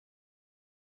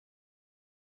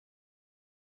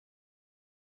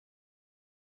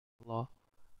Allah,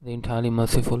 the entirely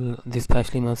merciful, the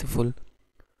especially merciful.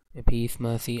 May peace,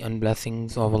 mercy, and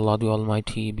blessings of Allah the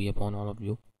Almighty be upon all of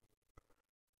you.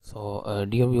 So,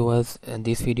 dear viewers,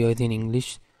 this video is in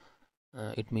English.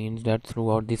 It means that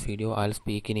throughout this video, I'll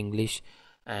speak in English,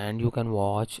 and you can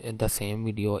watch the same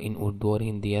video in Urdu or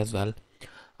Hindi as well.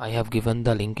 I have given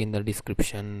the link in the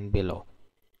description below.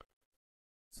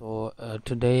 So,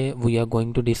 today we are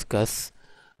going to discuss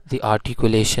the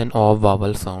articulation of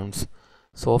vowel sounds.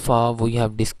 So far, we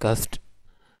have discussed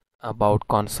about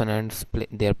consonants,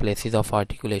 their places of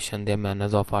articulation, their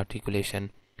manners of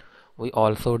articulation. We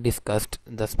also discussed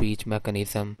the speech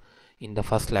mechanism in the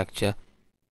first lecture.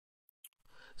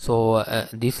 So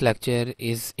this lecture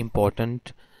is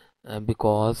important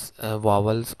because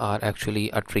vowels are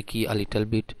actually tricky a little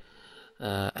bit,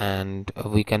 and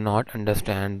we cannot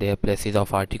understand their places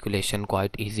of articulation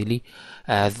quite easily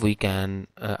as we can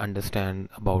understand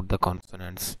about the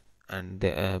consonants and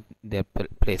their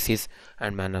places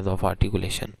and manners of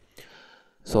articulation.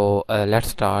 So let's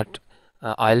start.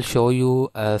 I'll show you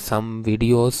some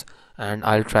videos, and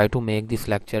I'll try to make this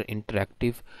lecture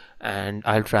interactive, and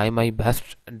I'll try my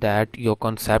best that your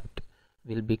concept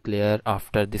will be clear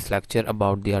after this lecture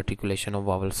about the articulation of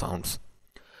vowel sounds.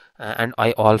 And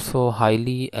I also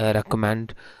highly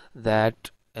recommend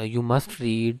that you must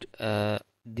read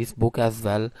this book as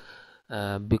well,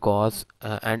 because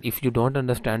and if you don't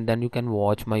understand, then you can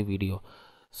watch my video.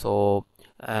 So,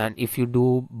 and if you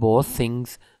do both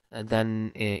things,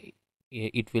 then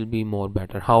it will be more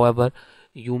better. However,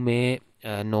 you may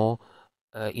know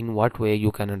in what way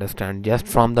you can understand, just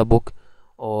from the book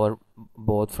or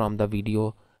both from the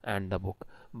video and the book.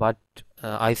 But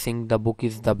I think the book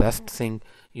is the best thing.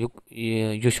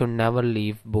 You should never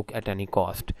leave book at any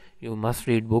cost. You must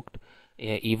read book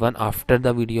even after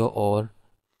the video or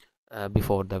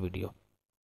before the video.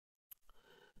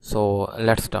 So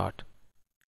let's start.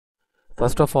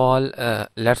 First of all,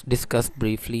 let's discuss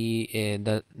briefly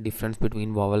the difference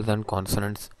between vowels and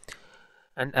consonants.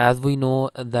 And as we know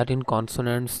that in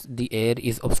consonants the air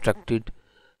is obstructed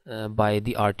by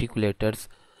the articulators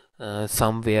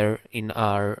somewhere in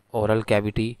our oral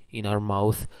cavity, in our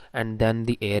mouth, and then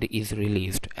the air is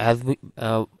released.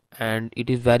 And it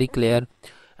is very clear,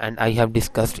 and I have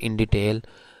discussed in detail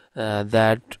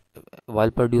that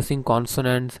while producing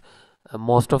consonants,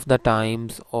 most of the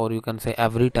times, or you can say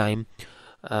every time,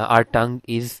 our tongue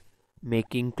is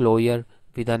making closure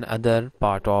with another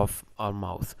part of our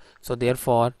mouth. So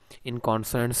therefore in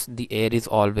consonants the air is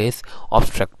always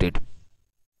obstructed,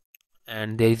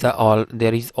 and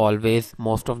there is always,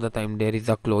 most of the time, there is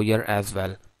a closure as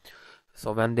well.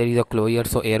 So when there is a closure,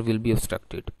 so air will be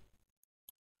obstructed.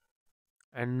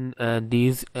 And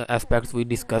these aspects we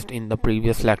discussed in the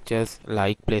previous lectures,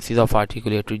 like places of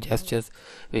articulatory gestures,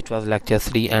 which was lecture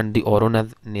 3, and the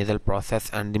oronasal process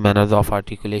and the manners of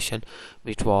articulation,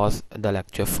 which was the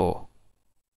lecture 4.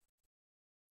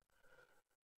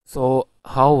 So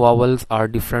how vowels are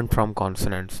different from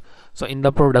consonants? So in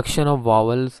the production of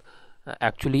vowels,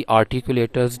 actually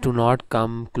articulators do not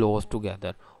come close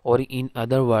together, or in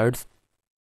other words,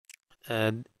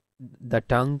 the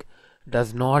tongue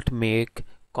does not make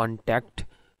contact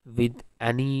with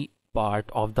any part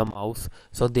of the mouth.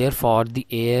 So therefore the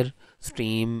air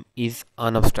stream is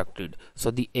unobstructed. So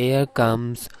the air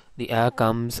comes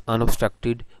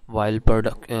unobstructed while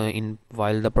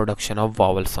while the production of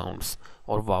vowel sounds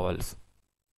or vowels.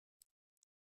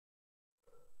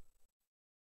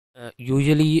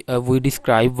 Usually we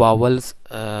describe vowels,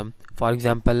 for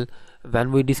example,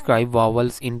 when we describe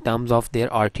vowels in terms of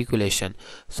their articulation,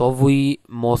 so we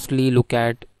mostly look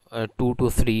at 2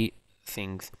 to 3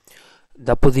 things.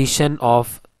 The position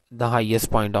of the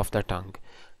highest point of the tongue,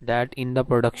 that in the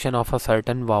production of a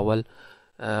certain vowel,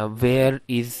 where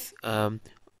is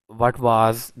what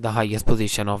was the highest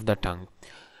position of the tongue.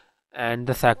 And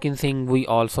the second thing, we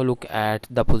also look at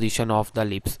the position of the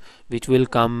lips, which will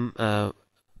come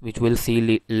which we'll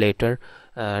see later,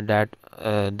 that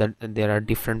there are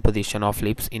different position of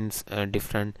lips in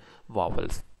different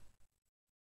vowels.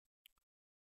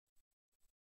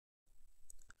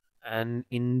 And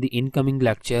in the incoming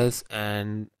lectures,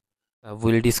 and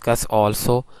we'll discuss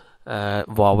also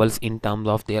vowels in terms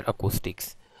of their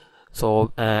acoustics.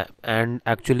 So and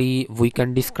actually we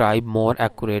can describe more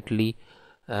accurately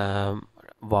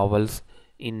vowels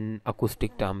in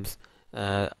acoustic terms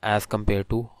as compared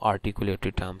to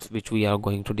articulated terms, which we are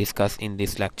going to discuss in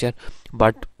this lecture,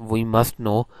 but we must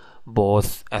know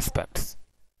both aspects.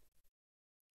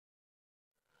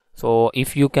 So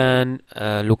if you can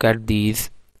look at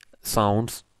these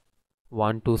sounds,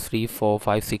 1 2 3 4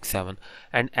 5 6 7,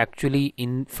 and actually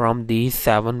in from these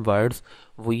 7 words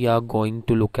we are going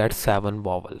to look at 7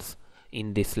 vowels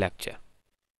in this lecture.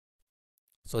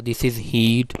 So this is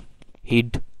heed,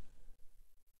 hid,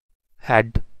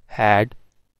 had, had,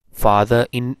 father.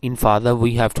 In father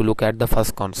we have to look at the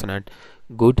first consonant,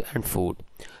 good, and food.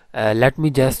 Let me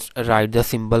just write the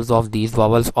symbols of these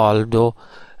vowels, although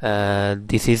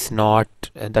this is not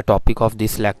the topic of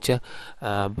this lecture,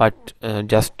 but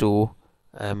just to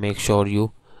make sure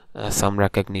you some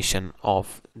recognition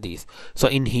of these. So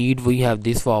in heed we have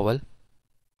this vowel,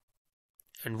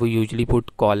 and we usually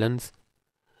put colons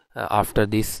after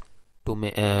this to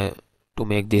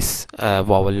make this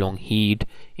vowel long. Heed.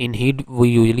 In heed we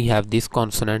usually have this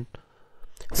consonant.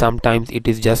 Sometimes it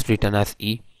is just written as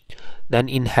e. Then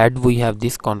in head we have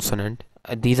this consonant.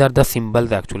 These are the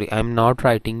symbols. Actually, I am not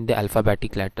writing the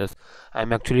alphabetic letters. I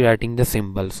am actually writing the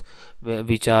symbols,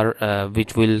 which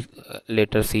will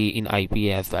later see in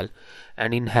IPA as well.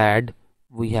 And in head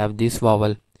we have this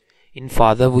vowel. In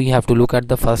father we have to look at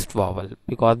the first vowel,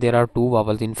 because there are two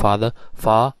vowels in father,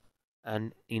 fa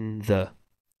and in the.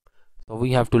 So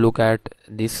we have to look at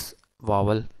this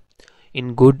vowel.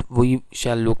 In good we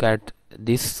shall look at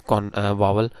this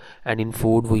vowel, and in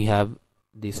food we have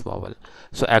this vowel.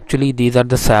 So actually these are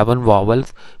the 7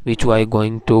 vowels which we are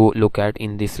going to look at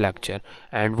in this lecture,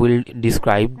 and we'll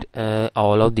describe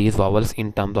all of these vowels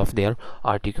in terms of their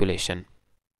articulation.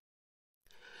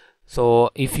 So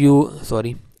if you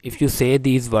say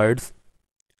these words,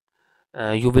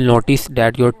 you will notice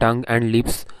that your tongue and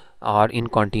lips are in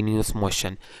continuous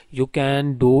motion. You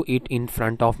can do it in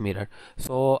front of mirror.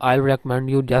 So I'll recommend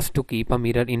you just to keep a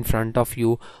mirror in front of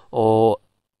you, or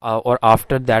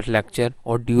after that lecture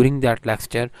or during that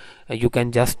lecture, you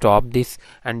can just stop this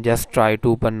and just try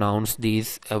to pronounce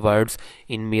these words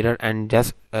in mirror, and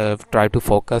just try to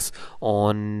focus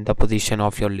on the position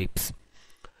of your lips.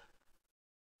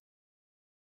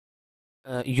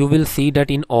 You will see that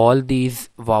in all these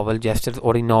vowel gestures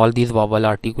or in all these vowel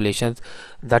articulations,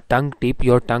 your tongue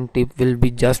tip will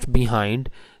be just behind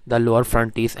the lower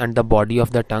front teeth, and the body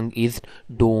of the tongue is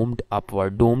domed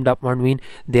upward. Domed upward means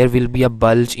there will be a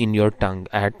bulge in your tongue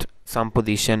at some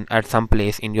position, at some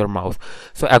place in your mouth.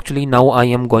 So actually now I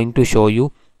am going to show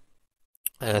you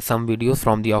some videos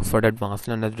from the Oxford Advanced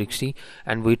Learners Dictionary,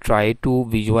 and we try to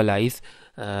visualize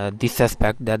this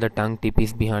aspect, that the tongue tip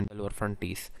is behind the lower front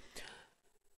teeth.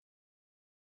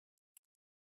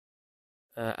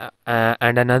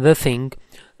 And another thing,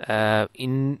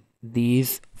 in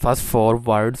these first 4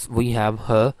 words we have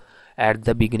her at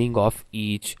the beginning of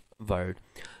each word.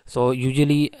 So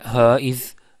usually her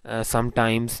is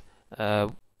sometimes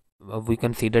we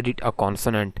consider it a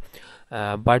consonant,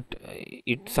 but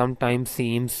it sometimes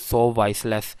seems so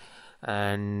voiceless,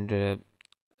 and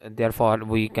therefore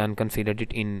we can consider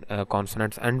it in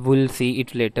consonants, and we'll see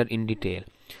it later in detail.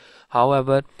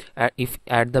 However, if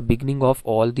at the beginning of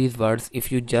all these words, if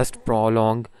you just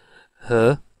prolong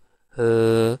h,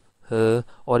 h, h,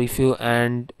 or if you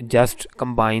and just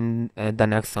combine the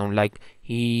next sound like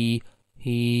he,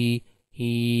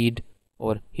 he'd,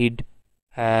 or he'd,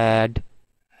 had,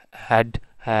 had,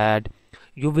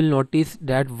 you will notice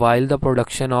that while the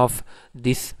production of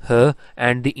this h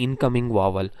and the incoming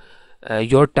vowel,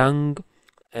 your tongue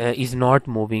is not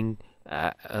moving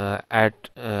at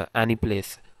any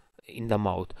place in the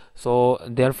mouth. So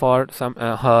therefore some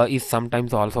is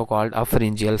sometimes also called a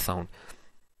pharyngeal sound.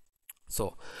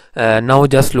 So now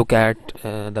just look at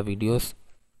the videos.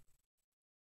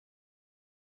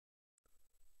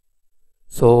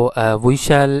 So we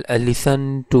shall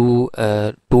listen to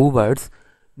 2 words,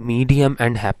 medium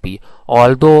and happy.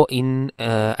 Although in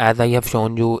as I have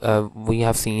shown you, we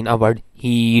have seen a word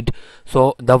heed.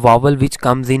 So the vowel which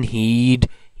comes in heed,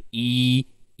 e,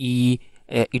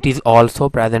 it is also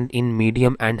present in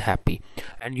medium and happy,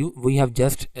 and we have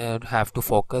just have to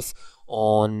focus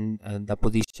on the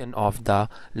position of the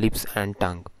lips and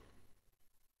tongue,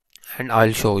 and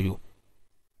I'll show you.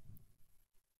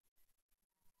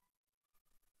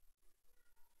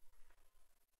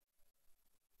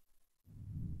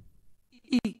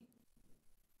 E,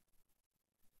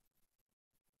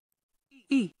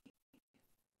 E,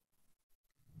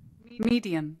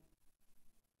 medium,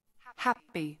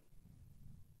 happy,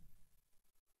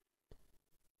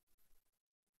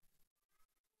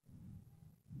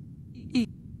 E,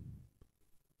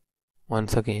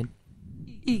 Once again.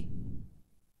 E,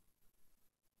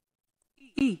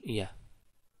 E, Yeah,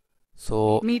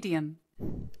 so medium,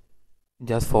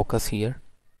 just focus here.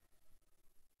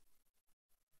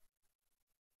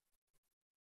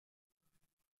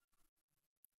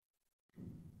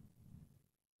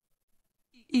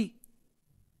 E,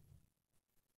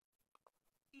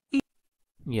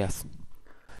 Yes,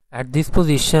 at this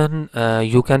position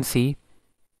you can see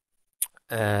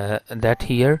that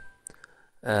here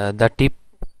the tip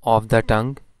of the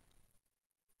tongue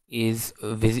is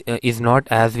not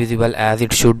as visible as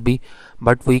it should be,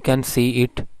 but we can see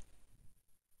it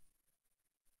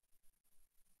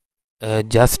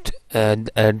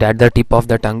that the tip of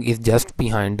the tongue is just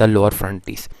behind the lower front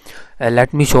teeth.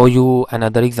 Let me show you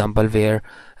another example where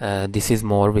this is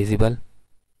more visible.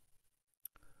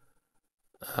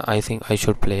 I think I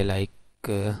should play like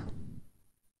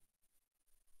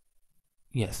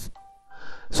yes.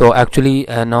 So actually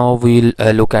now we'll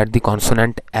look at the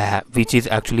consonant a, which is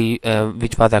actually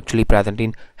which was actually present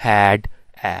in had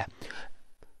a.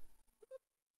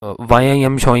 Why I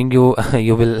am showing you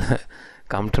you will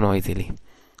come to know easily.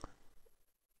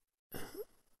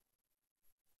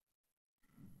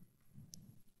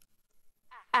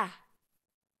 Ah.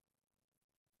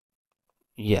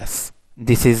 Yes,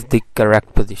 this is the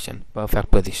correct position, perfect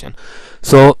position.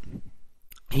 So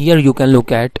here you can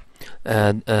look at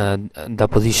the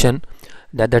position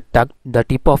that the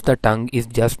tip of the tongue is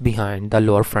just behind the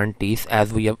lower front teeth,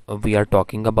 as we were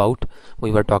talking about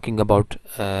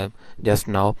just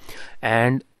now.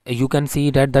 And you can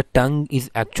see that the tongue is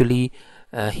actually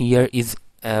here is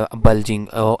bulging,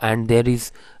 and there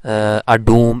is a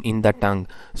dome in the tongue.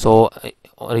 So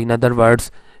or in other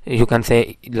words, you can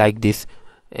say like this,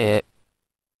 uh,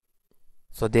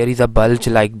 so there is a bulge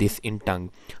like this in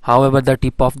tongue. However, the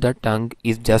tip of the tongue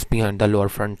is just behind the lower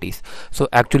front teeth. So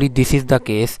actually this is the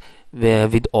case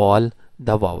with all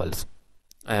the vowels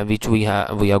which we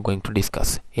are going to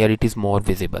discuss. Here it is more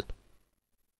visible.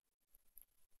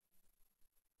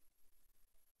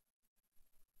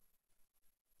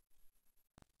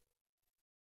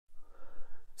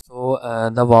 So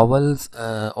the vowels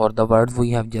or the words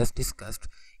we have just discussed,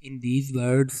 in these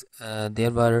words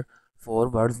there were four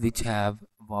words which have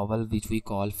vowel which we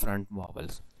call front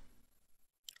vowels,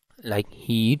 like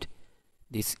heed,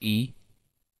 this e,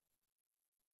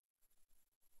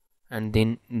 and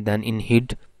then in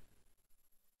hid,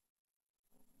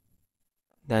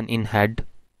 then in had,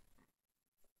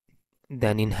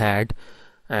 then in had,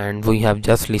 and we have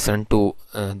just listened to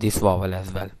this vowel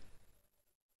as well.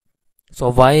 So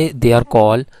why they are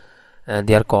called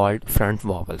front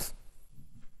vowels?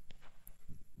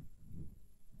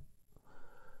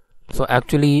 So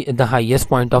actually the highest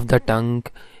point of the tongue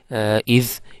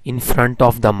is in front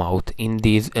of the mouth in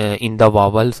these in the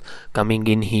vowels coming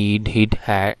in heed, hid,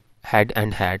 had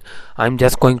and had. I'm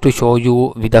just going to show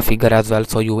you with a figure as well,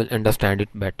 so you will understand it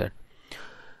better.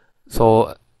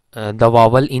 So the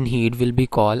vowel in heed will be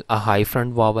called a high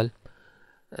front vowel.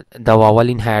 The vowel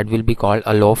in had will be called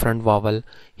a low front vowel.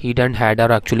 Hid and had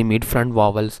are actually mid front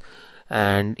vowels,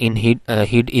 and in hid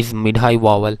is mid high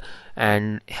vowel,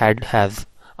 and had has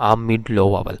a mid low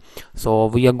vowel. So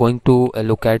we are going to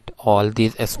look at all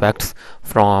these aspects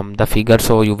from the figure,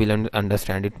 so you will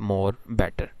understand it more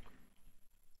better.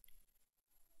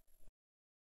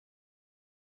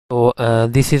 So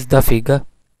this is the figure,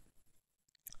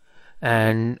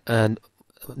 and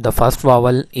the first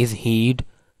vowel is heed,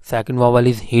 second vowel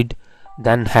is hid,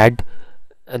 then had,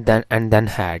 then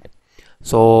had.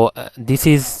 So this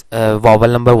is vowel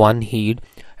number one, heed,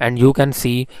 and you can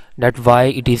see that why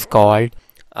it is called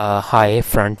high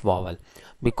front vowel,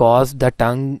 because the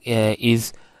tongue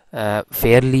is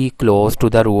fairly close to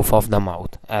the roof of the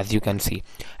mouth, as you can see.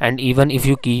 And even if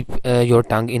you keep your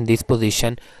tongue in this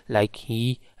position like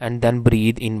he, and then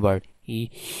breathe inward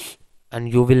he,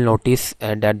 and you will notice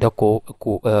that the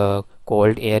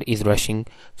cold air is rushing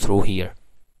through here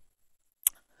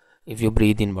if you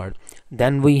breathe inward.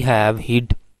 Then we have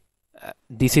hid.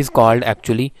 This is called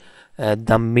actually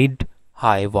the mid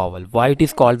high vowel. Why it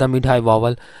is called the mid high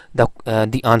vowel?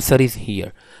 The answer is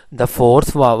here. The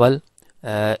fourth vowel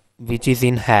which is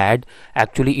in had,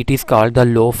 actually it is called the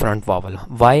low front vowel.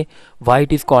 Why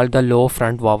it is called the low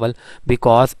front vowel?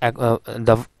 Because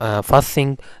the first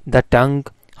thing, the tongue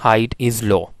height is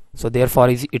low, so therefore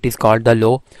it is called the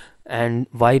low. And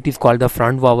why it is called the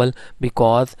front vowel?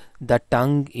 Because the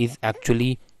tongue is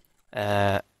actually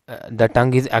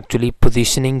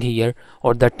positioning here,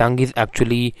 or the tongue is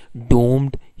actually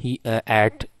doomed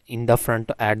at the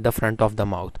front of the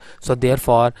mouth. So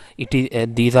therefore it is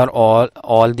these are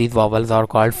all these vowels are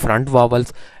called front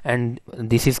vowels, and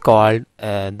this is called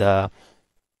the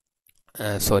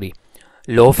sorry,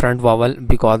 low front vowel,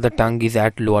 because the tongue is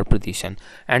at lower position.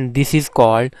 And this is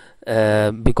called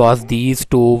because these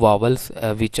two vowels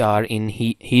which are in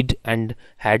hid and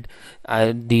had,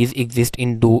 these exist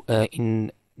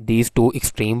in these two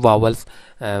extreme vowels,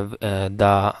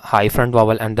 the high front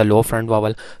vowel and the low front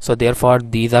vowel. So therefore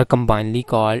these are combinedly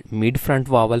called mid front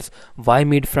vowels. Why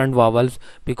mid front vowels?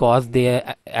 Because they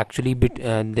actually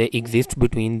they exist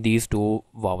between these two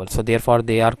vowels, so therefore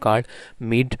they are called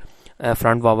mid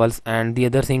front vowels. And the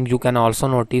other thing you can also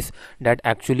notice that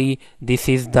actually this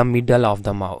is the middle of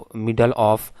the mouth, middle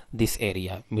of this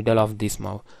area, middle of this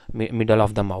mouth, middle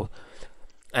of the mouth.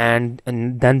 And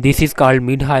then this is called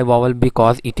mid high vowel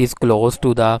because it is close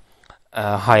to the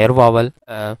higher vowel,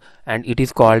 and it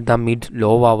is called the mid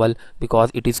low vowel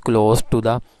because it is close to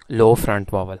the low front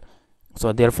vowel.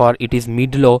 So therefore it is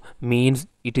mid low, means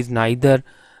it is neither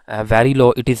very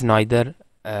low, it is neither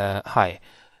high.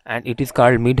 And it is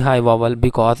called mid high vowel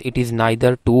because it is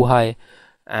neither too high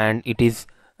and it is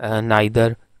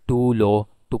neither too low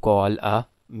to call a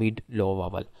mid low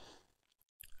vowel.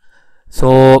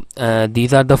 So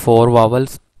these are the four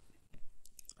vowels,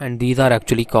 and these are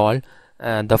actually called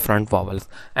the front vowels.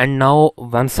 And now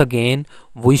once again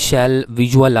we shall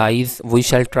visualize, we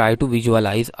shall try to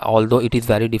visualize, although it is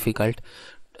very difficult,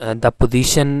 the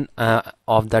position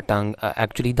of the tongue,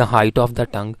 actually the height of the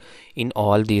tongue in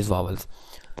all these vowels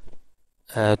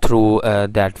through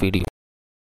that video.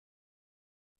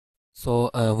 So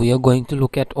we are going to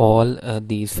look at all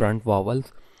these front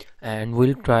vowels, and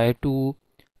we'll try to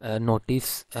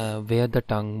notice where the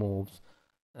tongue moves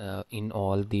in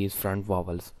all these front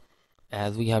vowels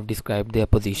as we have described their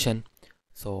position.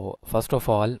 So first of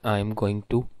all I'm going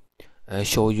to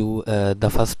show you the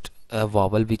first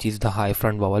vowel, which is the high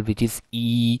front vowel, which is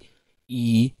E,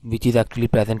 which is actually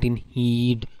present in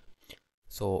heed.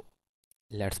 So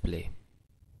let's play.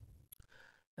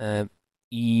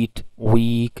 Eat,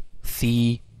 weak,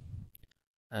 see.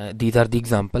 These are the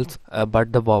examples,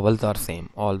 but the vowels are same,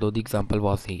 although the example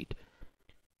was heat.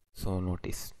 So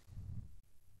notice.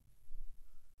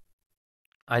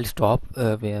 I'll stop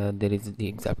where there is the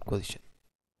exact position.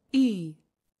 E.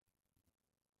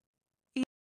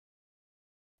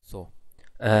 So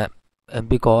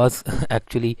because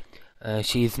actually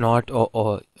she is not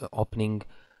opening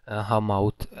her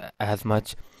mouth as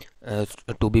much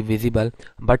to be visible,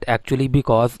 but actually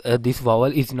because this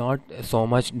vowel is not so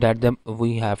much that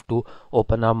we have to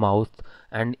open our mouth,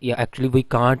 and yeah, actually we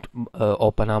can't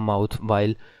open our mouth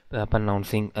while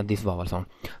pronouncing this vowel sound,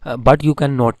 but you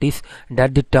can notice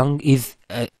that the tongue is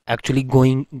actually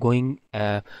going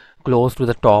close to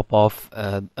the top of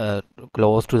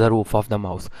close to the roof of the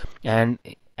mouth, and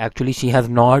actually she has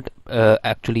not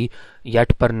actually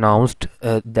yet pronounced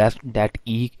that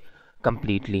E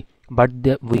completely, but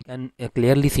we can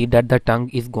clearly see that the tongue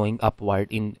is going upward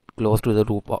in close to the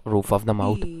roof of the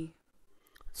mouth. E.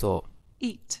 So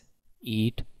Eat.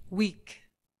 eat. Weak.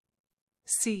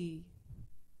 See.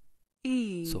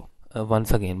 E. So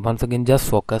once again just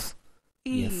focus.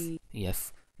 E.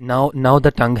 Yes. Now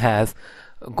the tongue has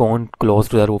gone close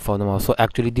to the roof of the mouth, so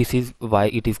actually this is why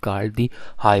it is called the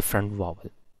high front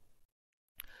vowel.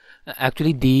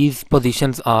 Actually these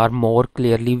positions are more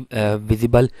clearly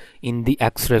visible in the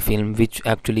X-ray film, which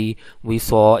actually we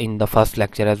saw in the first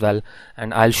lecture as well,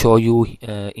 and I'll show you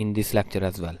in this lecture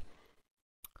as well.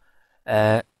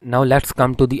 Now let's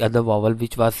come to the other vowel,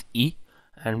 which was E,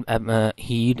 and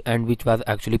heed, and which was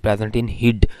actually present in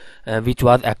hid, which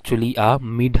was actually a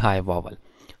mid-high vowel,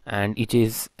 and it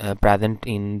is present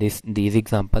in these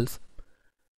examples.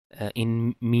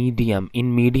 In medium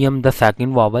the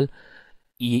second vowel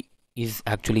E is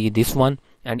actually this one,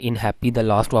 and in happy the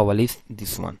last vowel is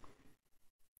this one,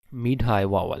 mid-high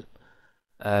vowel,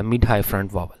 mid-high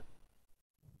front vowel.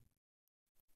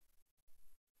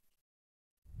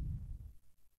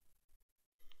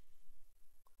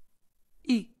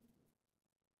 E.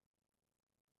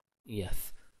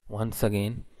 Yes, once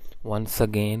again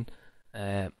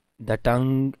the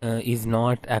tongue is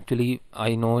not actually,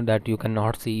 I know that you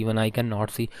cannot see, even I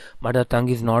cannot see, but the tongue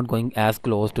is not going as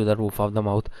close to the roof of the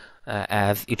mouth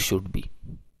as it should be.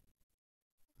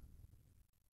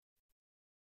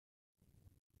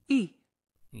 E.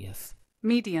 Yes.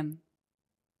 Medium.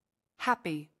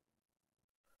 Happy.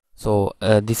 So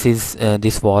this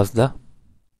was the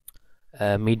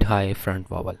mid-high front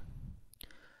vowel.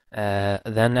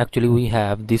 Then actually we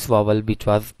have this vowel which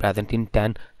was present in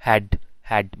 10, had,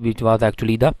 which was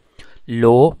actually the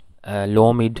low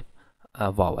mid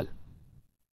vowel,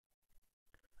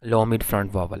 low mid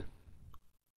front vowel.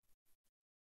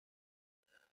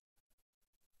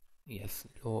 Yes,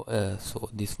 low, so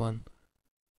this one.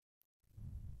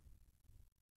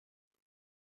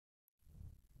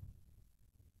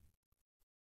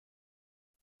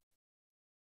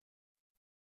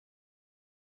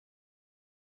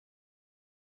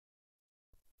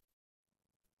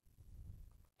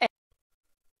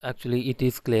 Actually, it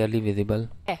is clearly visible,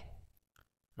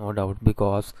 no doubt,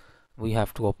 because we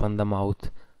have to open the mouth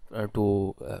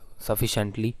to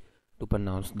sufficiently to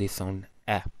pronounce this sound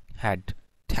a, had,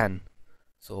 ten.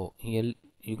 So here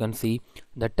you can see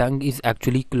the tongue is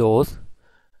actually close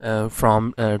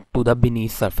from to the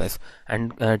beneath surface,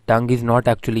 and tongue is not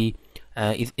actually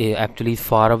actually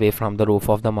far away from the roof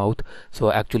of the mouth.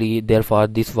 So actually, therefore,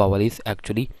 this vowel is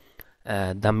actually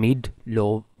the mid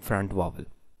low front vowel,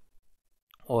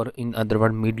 or in other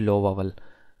word, mid low vowel,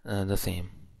 the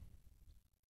same.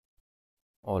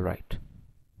 All right.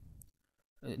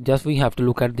 Just we have to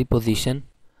look at the position.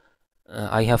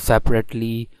 I have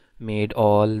separately made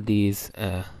all these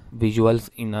visuals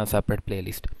in a separate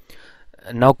playlist.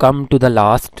 Now come to the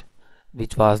last,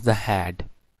 which was the had,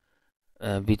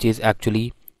 which is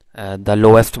actually the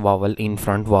lowest vowel in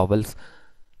front vowels.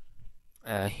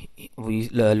 We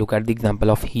look at the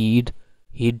example of heed,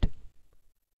 hid,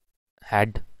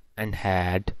 had, and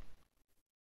had.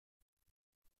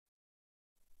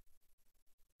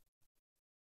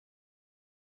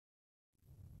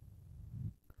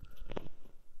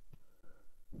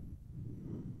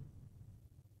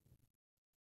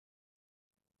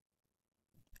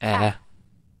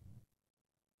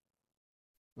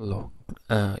 Low.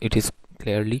 It is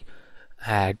clearly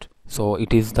had, so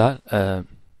it is the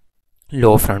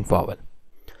low front vowel.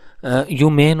 You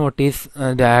may notice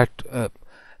that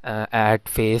at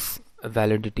face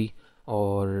validity,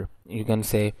 or you can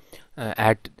say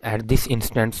at this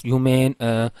instance, you may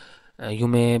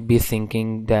be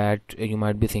thinking that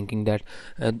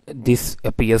this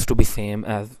appears to be same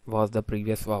as was the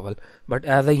previous vowel. But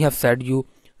as I have said you,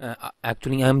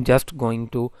 actually I am just trying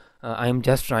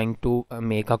to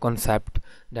make a concept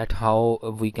that how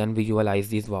we can visualize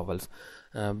these vowels,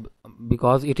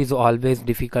 because it is always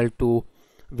difficult to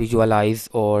visualize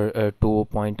or to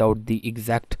point out the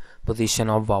exact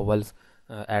position of vowels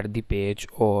at the page,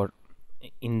 or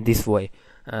in this way.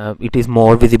 It is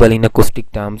more visible in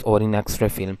acoustic terms or in X-ray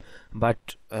film,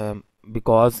 but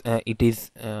because it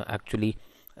is actually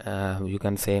you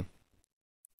can say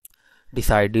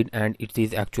decided, and it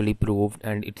is actually proved,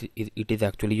 and it is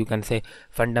actually, you can say,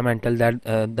 fundamental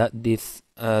that this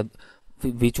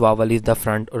which vowel is the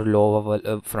front or low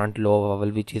vowel, front low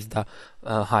vowel, which is the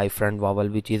high front vowel,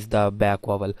 which is the back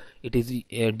vowel. It is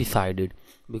decided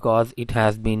because it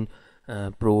has been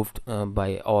proved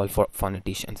by all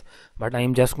phoneticians. But I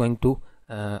am just going to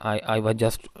I was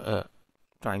just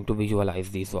trying to visualize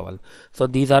these vowels. So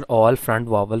these are all front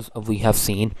vowels we have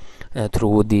seen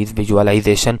through these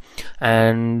visualization,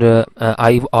 and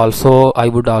I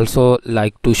would also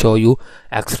like to show you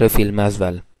X-ray film as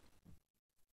well.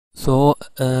 So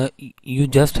you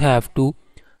just have to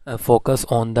focus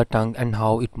on the tongue and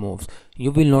how it moves. You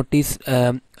will notice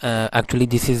actually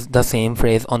this is the same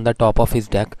phrase on the top of his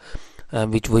deck,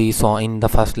 which we saw in the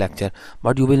first lecture,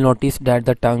 but you will notice that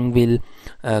the tongue will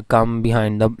come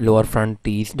behind the lower front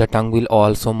teeth. The tongue will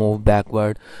also move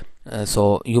backward,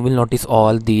 so you will notice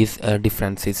all these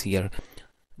differences here.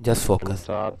 Just focus.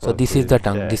 So this is the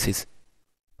tongue. This is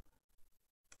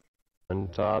on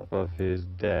top of his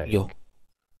deck. yo.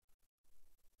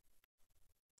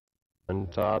 On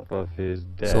top of his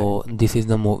deck. So this is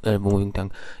the moving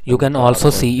tongue. You can also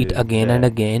see it again and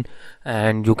again,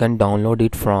 and you can download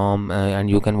it from and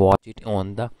you can watch it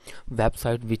on the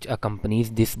website which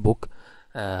accompanies this book,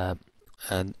 A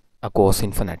Course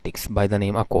in Phonetics, by the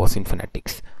name A Course in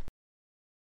Phonetics.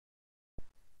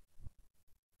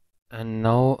 And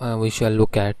now we shall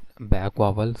look at back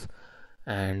vowels,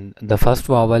 and the first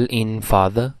vowel in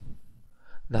father,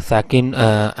 the second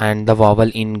and the vowel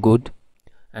in good,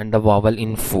 and the vowel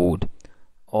in food.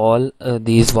 All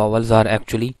these vowels are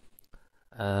actually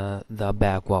the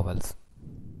back vowels.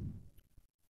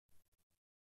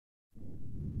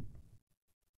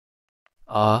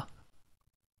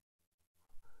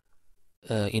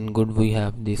 In good we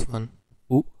have this one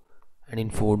oo, and in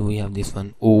food we have this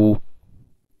one oo.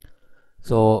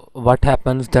 So what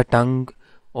happens, the tongue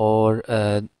will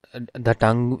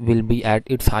be at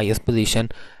its highest position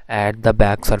at the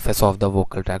back surface of the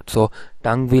vocal tract. So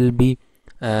tongue will be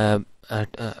the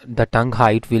tongue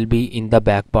height will be in the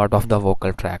back part of the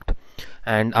vocal tract,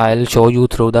 and I'll show you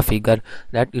through the figure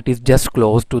that it is just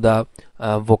close to the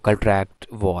vocal tract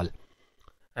wall,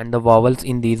 and the vowels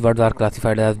in these words are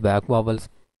classified as back vowels.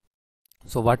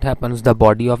 So what happens, the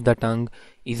body of the tongue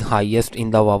is highest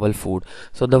in the vowel food.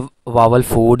 So the vowel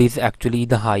food is actually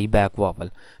the high back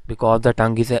vowel, because the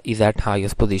tongue is at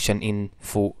highest position in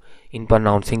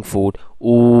pronouncing food.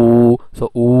 Ooh.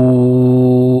 So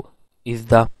ooh is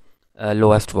the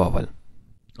lowest vowel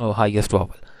or highest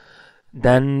vowel.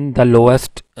 then the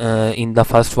lowest in the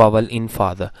first vowel in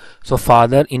father. So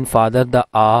father, in father, the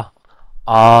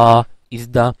a is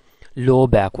the low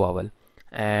back vowel,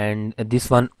 and this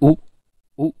one u,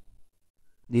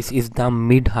 this is the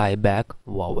mid high back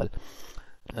vowel.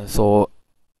 So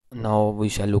now we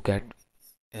shall look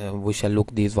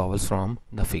these vowels from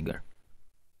the figure.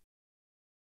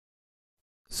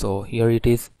 So here it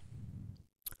is,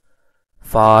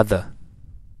 father.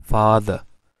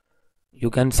 You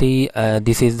can see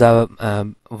this is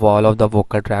the wall of the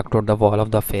vocal tract or the wall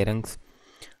of the pharynx,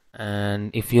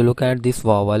 and if you look at this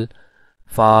vowel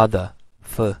father,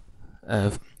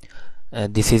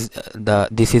 this is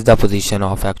the position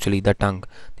of actually the tongue.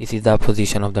 This is the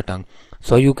position of the tongue.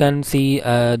 So you can see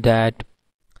that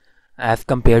as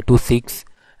compared to 6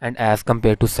 and as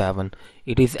compared to 7,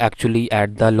 it is actually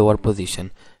at the lower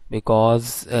position,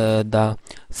 because the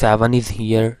 7 is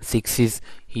here, 6 is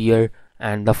here,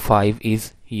 and the 5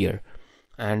 is here,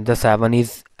 and the 7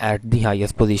 is at the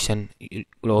highest position,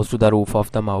 close to the roof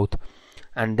of the mouth,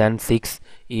 and then 6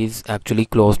 is actually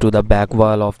close to the back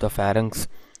wall of the pharynx,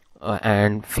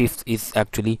 and 5th is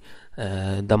actually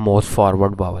the most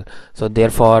forward vowel. So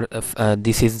therefore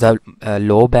this is the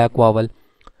low back vowel,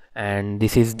 and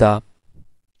this is the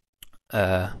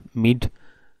mid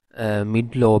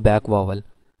low back vowel,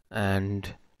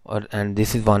 and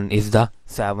this is one is the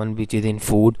 7, which is in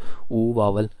food, oo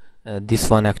vowel. This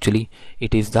one actually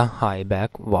it is the high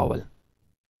back vowel.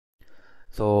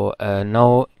 So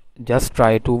now just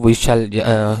try to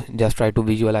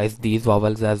visualize these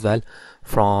vowels as well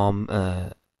from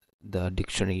the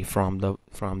dictionary, from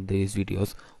these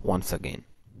videos once again.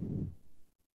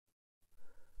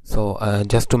 So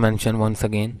just to mention once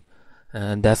again,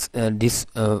 that's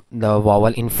the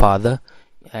vowel in father,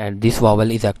 and this vowel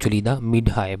is actually the mid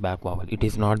high back vowel. It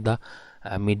is not the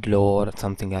mid low or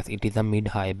something else. It is a mid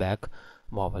high back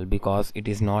vowel, because it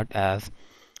is not as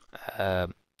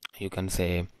you can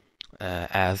say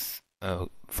as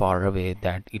far away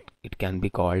that it can be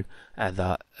called as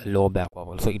a low back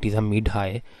vowel. So it is a mid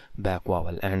high back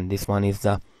vowel, and this one is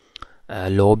the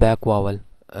low back vowel.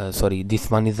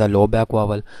 This one is the low back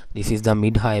vowel, this is the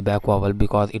mid high back vowel,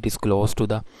 because it is close to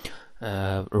the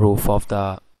roof of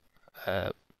the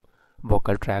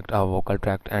vocal tract,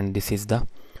 and this is the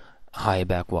high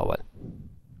back vowel.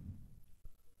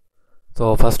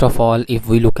 So first of all, if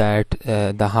we look at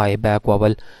the high back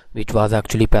vowel, which was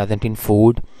actually present in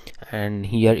food, and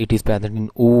here it is present in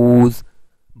ooze,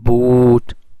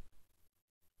 boot,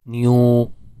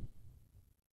 new.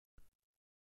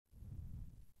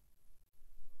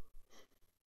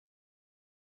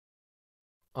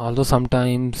 Although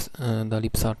sometimes the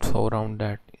lips are so round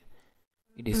that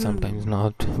it is sometimes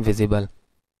not visible.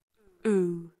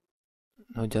 Ooh.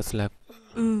 Now just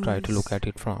try to look at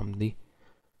it from the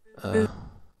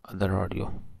other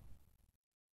audio.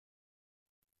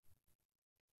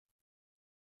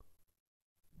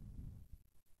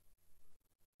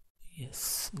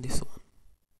 Yes, this one.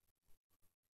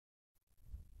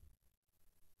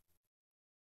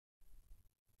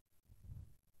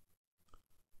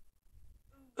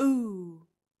 Ooh.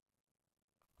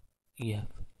 Yeah,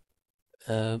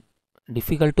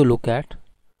 difficult to look at,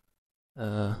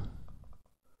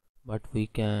 but we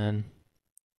can.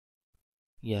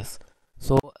 Yes,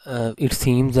 so it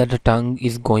seems that the tongue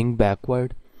is going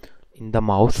backward in the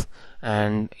mouth,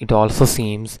 and it also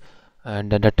seems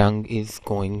that the tongue is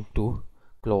going to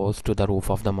close to the roof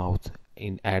of the mouth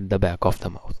at the back of the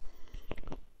mouth.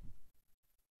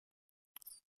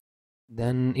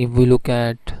 Then if we look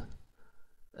at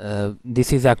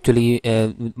this is actually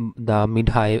the mid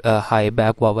high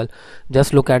back vowel.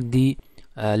 Just look at the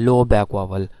low back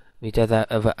vowel, which is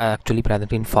actually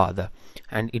present in father,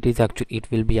 and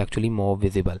it will be actually more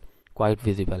visible, quite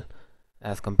visible,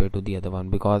 as compared to the other one,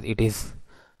 because it is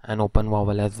an open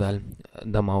vowel as well.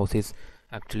 The mouth is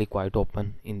actually quite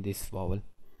open in this vowel.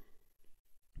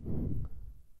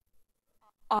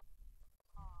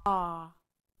 Ah.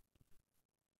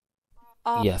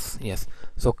 Yes,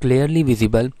 so clearly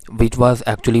visible, which was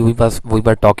actually we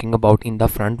were talking about in the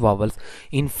front vowels.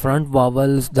 In front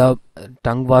vowels, the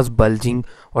tongue was bulging,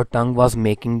 or tongue was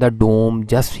making the dome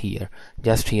just here,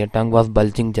 tongue was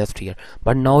bulging just here.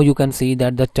 But now you can see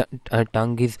that the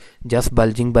tongue is just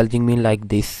bulging mean like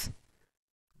this.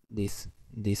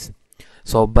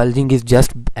 So bulging is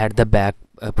just at the back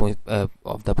point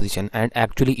of the position, and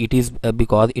actually it is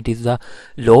because it is the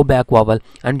low back vowel,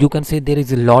 and you can say there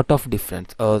is a lot of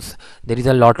difference. There is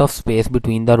a lot of space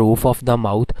between the roof of the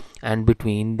mouth and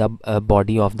between the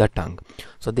body of the tongue.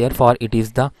 So therefore it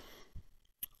is the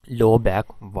low back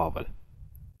vowel.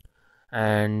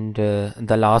 And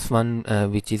the last one,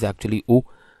 which is actually oo,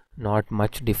 not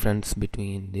much difference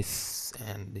between this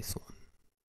and this one.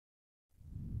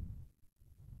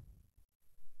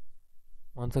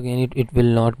 Once again, it will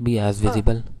not be as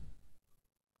visible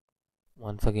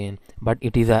once again, but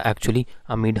it is actually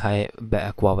a mid-high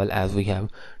back vowel as we have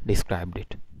described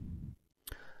it.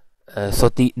 So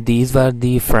these were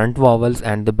the front vowels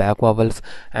and the back vowels,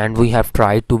 and we have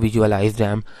tried to visualize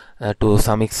them to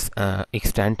some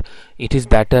extent. It is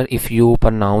better if you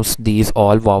pronounce these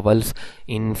all vowels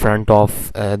in front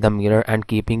of the mirror, and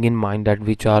keeping in mind that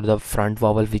which are the front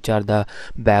vowels, which are the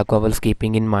back vowels,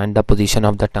 keeping in mind the position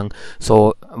of the tongue.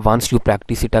 So once you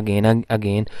practice it again and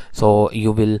again, so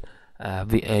you will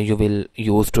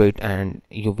use to it, and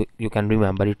you can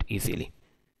remember it easily.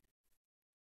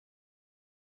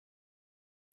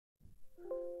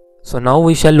 So now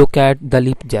we shall look at the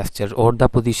lip gesture or the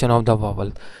position of the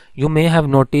vowel. You may have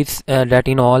noticed that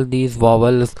in all these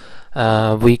vowels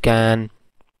we can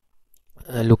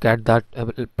look at that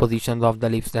positions of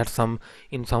the lips, that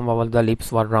in some vowel the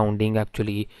lips were rounding,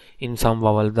 actually in some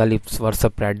vowel the lips were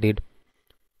spreaded.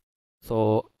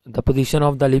 So the position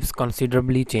of the lips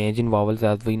considerably change in vowels,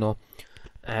 as we know,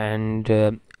 and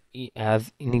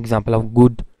as in example of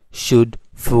good, should,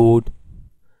 food.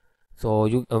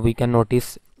 So we can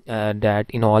notice that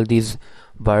in all these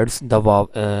words the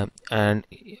vowels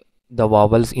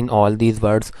in all these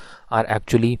words are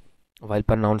actually, while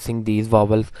pronouncing these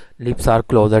vowels, lips are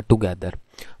closer together.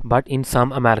 But in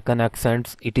some American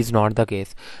accents it is not the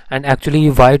case, and actually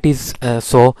why it is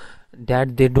so,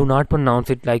 that they do not pronounce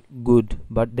it like good,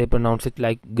 but they pronounce it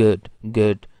like good,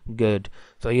 good, good.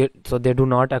 So they do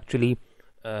not actually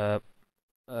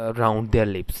round their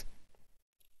lips,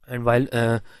 and while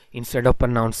instead of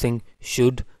pronouncing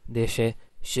should, they say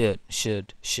should,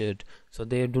 should, should. So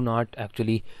they do not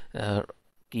actually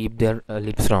keep their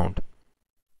lips round.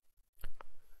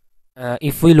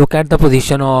 If we look at the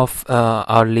position of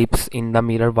our lips in the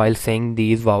mirror while saying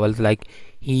these vowels like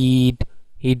he'd,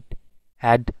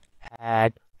 had,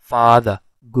 father,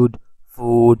 good,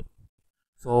 food,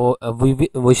 so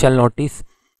we shall notice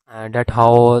that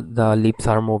how the lips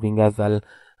are moving as well,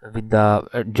 with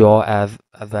the jaw as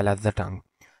well as the tongue.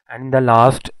 And in the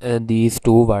last these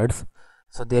two words,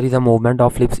 so there is a movement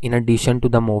of lips in addition to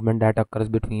the movement that occurs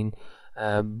between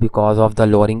because of the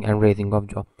lowering and raising of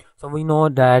jaw. So we know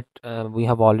that we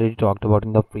have already talked about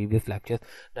in the previous lectures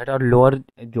that our lower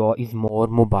jaw is more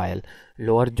mobile.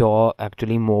 Lower jaw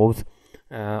actually moves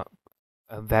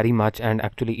very much, and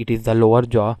actually it is the lower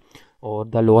jaw or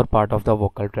the lower part of the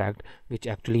vocal tract which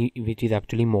is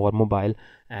actually more mobile,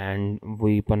 and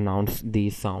we pronounce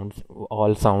these sounds,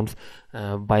 all sounds,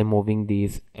 by moving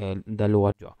these the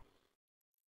lower jaw.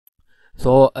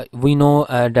 So we know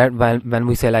that when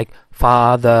we say like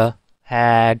father,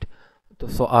 had,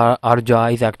 so our jaw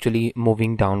is actually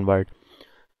moving downward.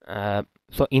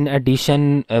 So in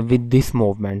addition with this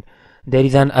movement, there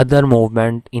is another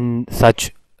movement in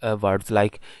such words,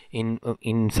 like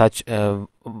in such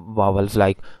vowels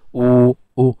like oo,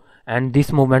 oo, and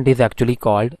this movement is actually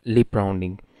called lip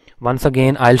rounding. Once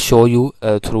again I'll show you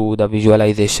through the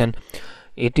visualization.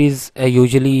 It is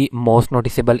usually most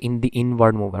noticeable in the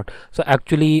inward movement. So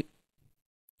actually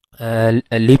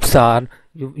lips are,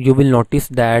 you will notice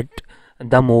that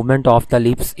the movement of the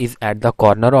lips is at the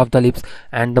corner of the lips,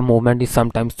 and the movement is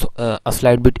sometimes a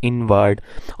slight bit inward,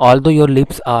 although your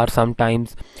lips are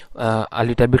sometimes a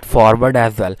little bit forward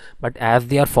as well, but as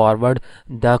they are forward,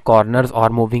 the corners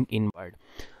are moving inward.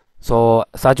 So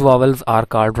such vowels are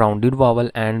called rounded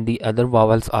vowel, and the other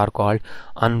vowels are called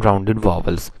unrounded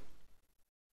vowels.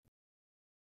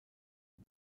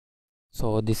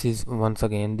 So this is once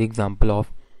again the example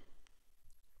of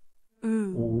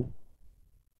Ooh.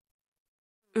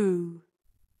 Ooh.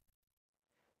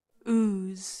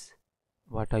 Ooze.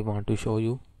 what I want to show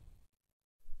you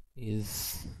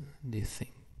is this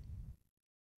thing.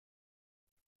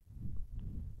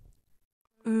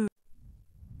 Ooh.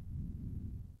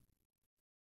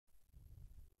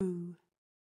 Ooh.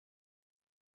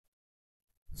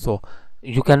 So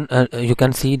you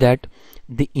can see that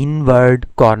the inward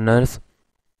corners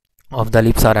of the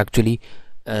lips are actually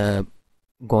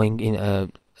going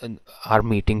in are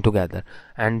meeting together,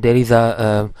 and there is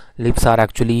a lips are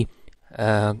actually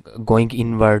going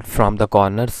inward from the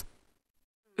corners.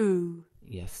 Ooh.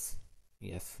 Yes,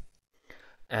 yes.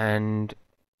 And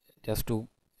just to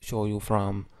show you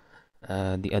from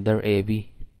the other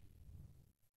AB.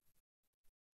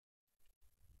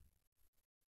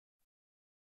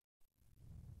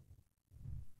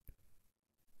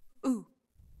 Ooh.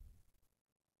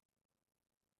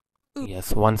 Ooh.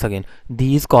 Yes, once again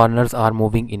these corners are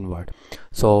moving inward,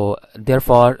 so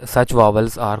therefore such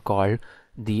vowels are called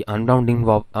the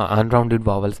unrounded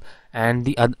vowels, and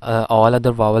the all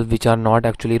other vowels which are not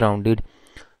actually rounded,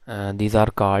 these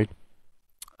are called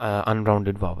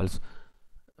unrounded vowels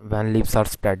when lips are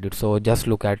spreaded. So just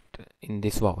look at in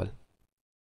this vowel.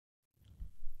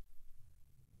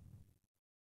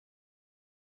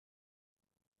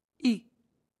 E.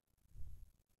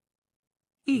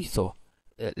 E. So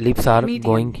lips are Medium.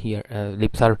 going here,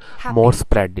 lips are Happy. more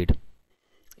spreaded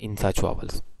in such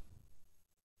vowels.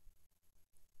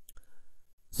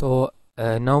 So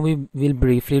now we will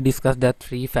briefly discuss the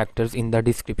three factors in the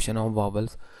description of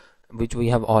vowels, which we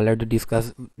have already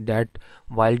discussed, that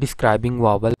while describing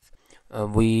vowels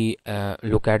we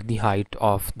look at the height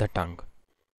of the tongue,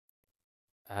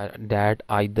 that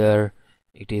either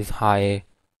it is high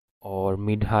or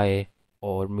mid-high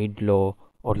or mid-low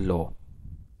or low.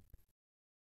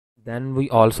 Then we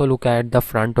also look at the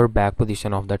front or back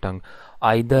position of the tongue.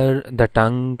 Either the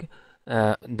tongue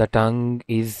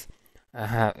is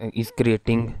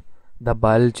creating, the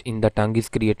bulge in the tongue is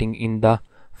creating in the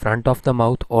front of the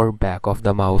mouth or back of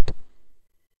the mouth.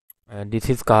 This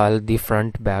is called the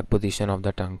front back position of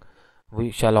the tongue.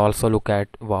 We shall also look at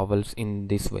vowels in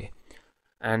this way.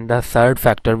 And the third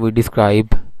factor we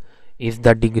describe is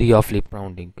the degree of lip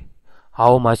rounding,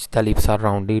 how much the lips are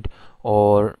rounded,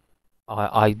 or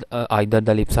either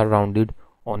the lips are rounded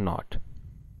or not.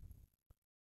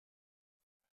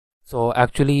 So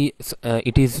actually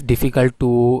it is difficult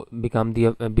to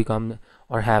become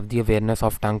or have the awareness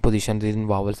of tongue positions in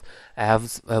vowels,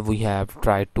 as we have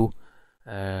tried to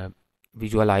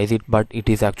visualize it, but it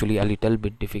is actually a little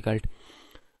bit difficult.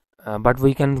 But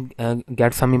we can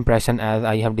get some impression, as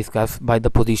I have discussed, by the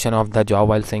position of the jaw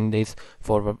while saying this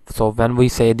forward. So when we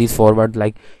say this forward,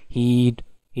 like he'd,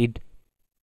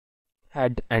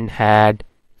 had, and had,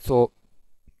 so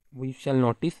we shall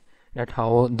notice that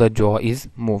how the jaw is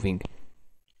moving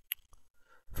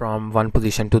from one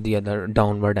position to the other,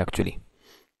 downward actually.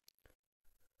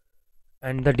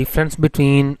 And the difference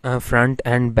between front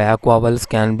and back vowels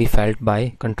can be felt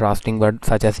by contrasting words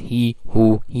such as he,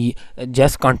 who, he.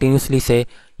 Just continuously say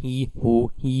he,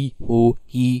 who, he, who,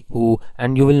 he, who,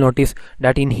 and you will notice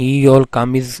that in he your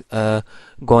come is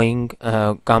going,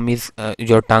 your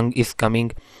tongue is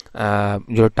coming,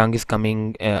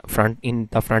 front, in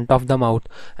the front of the mouth,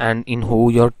 and in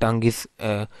who your tongue is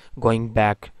going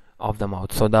back of the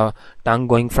mouth. So the tongue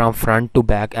going from front to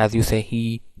back as you say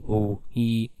he, who,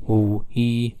 he, who,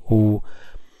 he, who.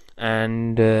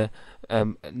 And the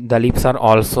lips are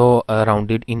also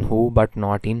rounded in who but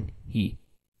not in he.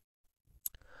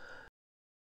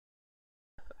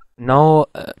 Now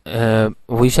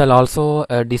we shall also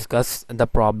discuss the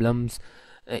problems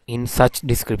in such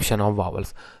description of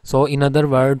vowels. So in other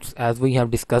words, as we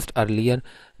have discussed earlier,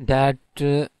 that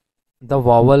the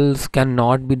vowels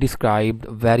cannot be described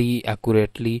very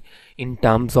accurately in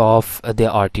terms of their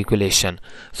articulation.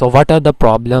 So what are the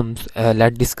problems?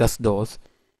 Let's discuss those.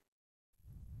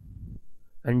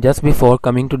 And just before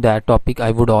coming to that topic, I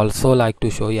would also like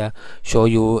to show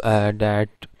you that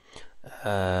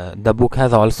the book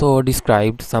has also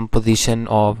described some position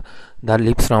of the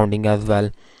lips rounding as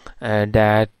well,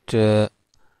 that the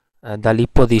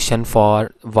lip position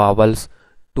for vowels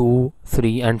 2,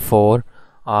 3 and 4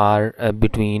 are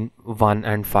between 1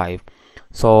 and 5.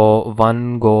 So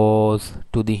one goes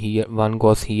to the here, one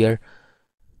goes here.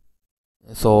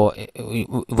 So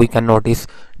we can notice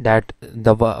that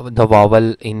the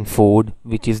vowel in food,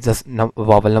 which is the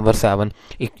vowel number 7,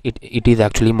 it is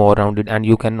actually more rounded, and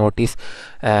you can notice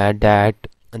that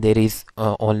there is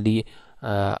only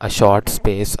a short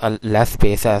space, a less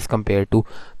space as compared to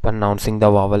pronouncing the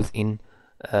vowels in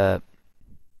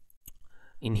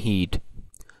heat.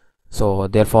 So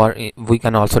therefore we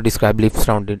can also describe lips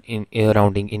rounded in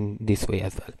rounding in this way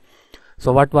as well.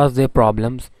 So what was their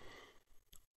problems?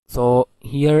 So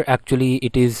here actually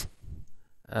it is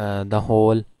the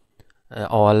whole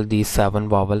all these 7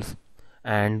 vowels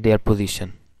and their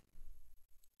position.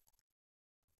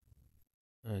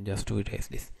 Just to erase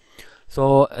this.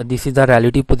 So this is the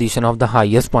relative position of the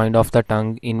highest point of the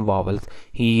tongue in vowels: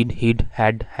 he'd, he'd,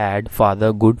 had,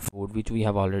 father, good, food, which we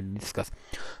have already discussed.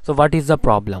 So what is the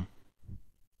problem?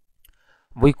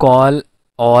 We call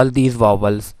all these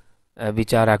vowels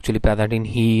which are actually present in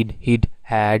he'd,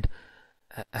 had,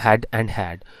 and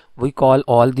had. We call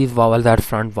all these vowels as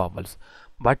front vowels,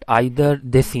 but either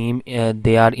they seem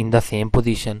they are in the same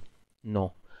position.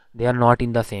 No, they are not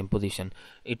in the same position.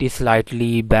 It is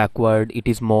slightly backward, it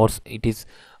is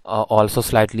also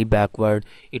slightly backward,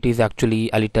 it is actually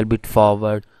a little bit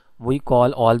forward. We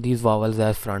call all these vowels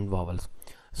as front vowels.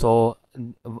 So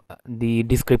the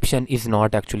description is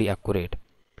not actually accurate.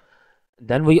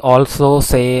 Then we also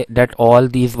say that all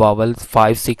these vowels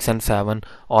 5, 6 and 7,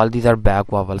 all these are back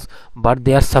vowels, but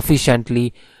they are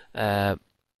sufficiently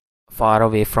far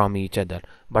away from each other,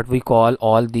 but we call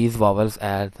all these vowels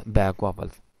as back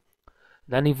vowels.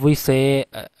 Then if we say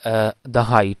the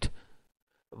height,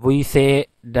 we say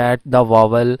that the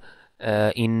vowel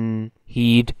in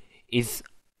heed is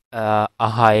a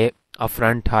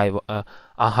front high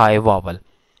a high vowel,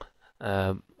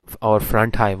 uh, or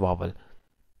front high vowel.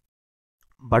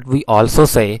 But we also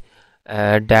say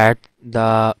that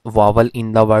the vowel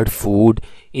in the word food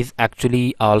is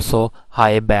actually also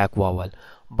high back vowel.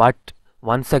 But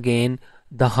once again,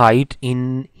 the height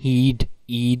in heed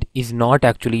is not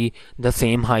actually the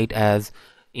same height as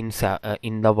in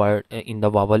the word in the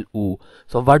vowel oo.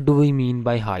 So what do we mean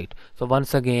by height? So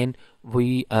once again,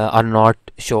 we are not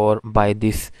sure by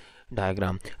this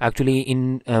diagram. Actually,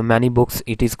 in many books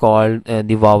it is called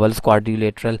the vowels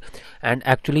quadrilateral, and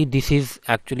actually this is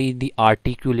actually the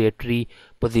articulatory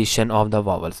position of the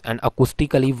vowels, and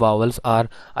acoustically vowels are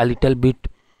a little bit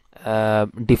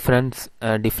different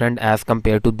as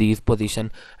compared to these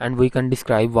position, and we can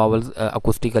describe vowels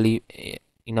acoustically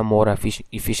in a more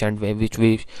efficient way, which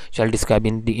we shall describe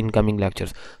in the incoming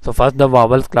lectures. So first, the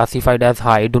vowels classified as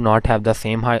high do not have the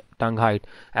same tongue height,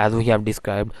 as we have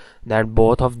described that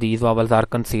both of these vowels are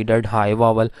considered high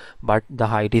vowel, but the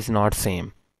height is not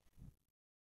same.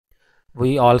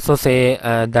 We also say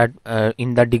that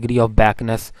in the degree of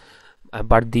backness,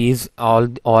 but these all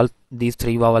these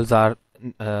three vowels are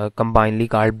combinedly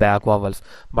called back vowels,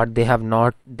 but they have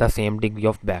not the same degree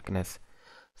of backness.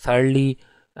 Thirdly,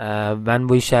 when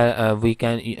we see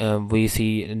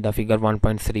in the figure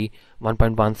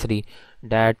 1.13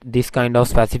 that this kind of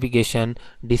specification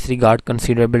disregard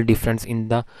considerable difference in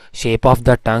the shape of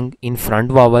the tongue in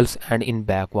front vowels and in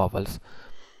back vowels.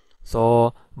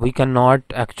 So we cannot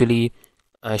actually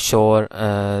show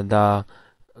the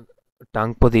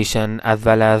tongue position as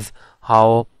well as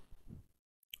how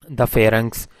the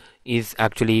pharynx is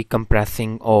actually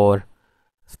compressing or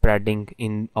spreading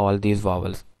in all these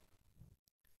vowels.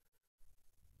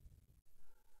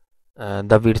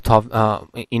 The width of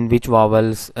in which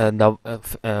vowels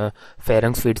the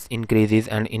pharynx width increases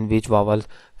and in which vowels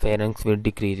pharynx width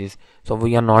decreases. So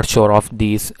we are not sure of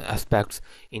these aspects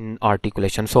in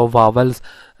articulation. So vowels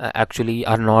actually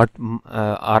are not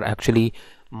are actually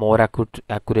more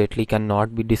accurately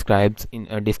cannot be described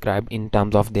in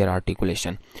terms of their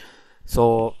articulation.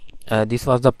 So this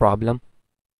was the problem.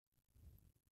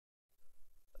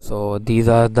 So these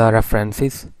are the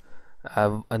references.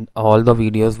 And all the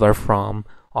videos were from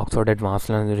Oxford Advanced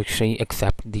Learning Dictionary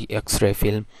except the X-ray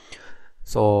film.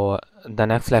 So the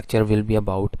next lecture will be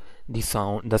about the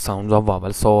sounds of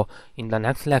vowels. So in the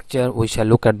next lecture we shall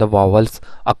look at the vowels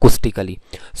acoustically.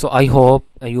 So I hope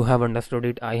you have understood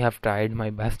it. I have tried my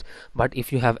best, but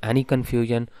if you have any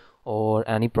confusion or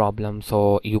any problem,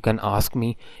 so you can ask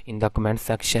me in the comment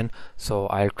section, so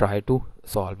I'll try to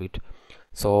solve it.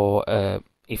 So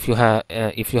if you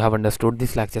have understood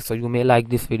this lecture, so you may like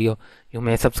this video, you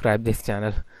may subscribe this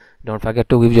channel. Don't forget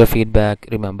to give your feedback.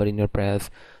 Remember in your prayers.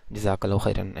 Jazakallahu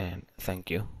khairan and thank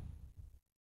you.